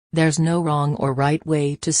There's no wrong or right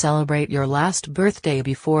way to celebrate your last birthday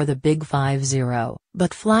before the big 50,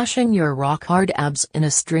 but flashing your rock-hard abs in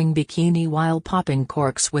a string bikini while popping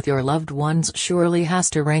corks with your loved ones surely has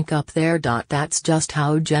to rank up there. That's just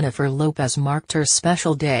how Jennifer Lopez marked her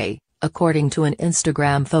special day, according to an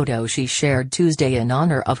Instagram photo she shared Tuesday in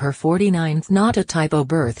honor of her 49th not a typo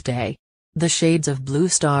birthday. The shades of blue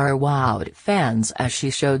star wowed fans as she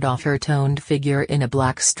showed off her toned figure in a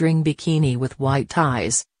black string bikini with white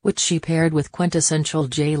ties, which she paired with quintessential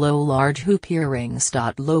J.Lo large hoop earrings.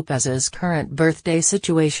 Lopez's current birthday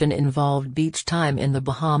situation involved beach time in the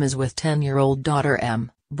Bahamas with 10-year-old daughter Em,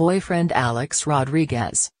 boyfriend Alex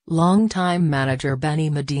Rodriguez, longtime manager Benny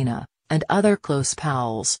Medina, and other close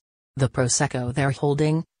pals. The Prosecco they're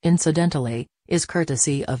holding, incidentally, is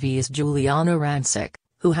courtesy of E's Juliana Rancic,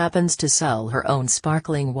 who happens to sell her own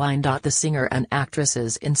sparkling wine. The singer and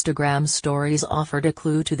actress's Instagram stories offered a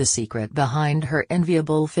clue to the secret behind her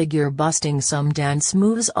enviable figure, busting some dance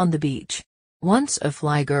moves on the beach. Once a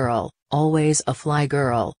fly girl, always a fly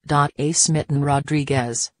girl. A smitten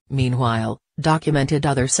Rodriguez, meanwhile, documented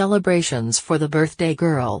other celebrations for the birthday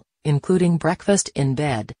girl, including breakfast in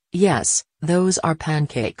bed, yes, those are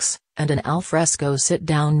pancakes, and an alfresco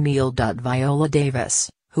sit-down meal. Viola Davis,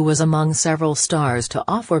 who was among several stars to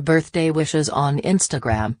offer birthday wishes on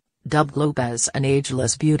Instagram, dubbed Lopez an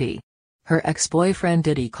ageless beauty. Her ex-boyfriend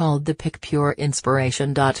Diddy called the pic pure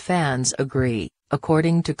inspiration. Fans agree,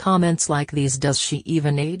 according to comments like these: does she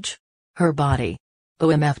even age? Her body.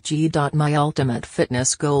 OMFG. My ultimate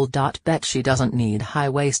fitness goal. Bet she doesn't need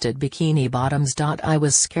high-waisted bikini bottoms. I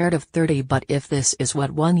was scared of 30, but if this is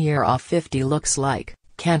what 1 year off 50 looks like,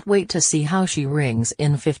 can't wait to see how she rings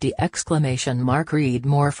in 50! Read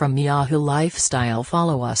more from Yahoo Lifestyle.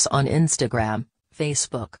 Follow us on Instagram,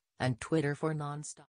 Facebook, and Twitter for non-stop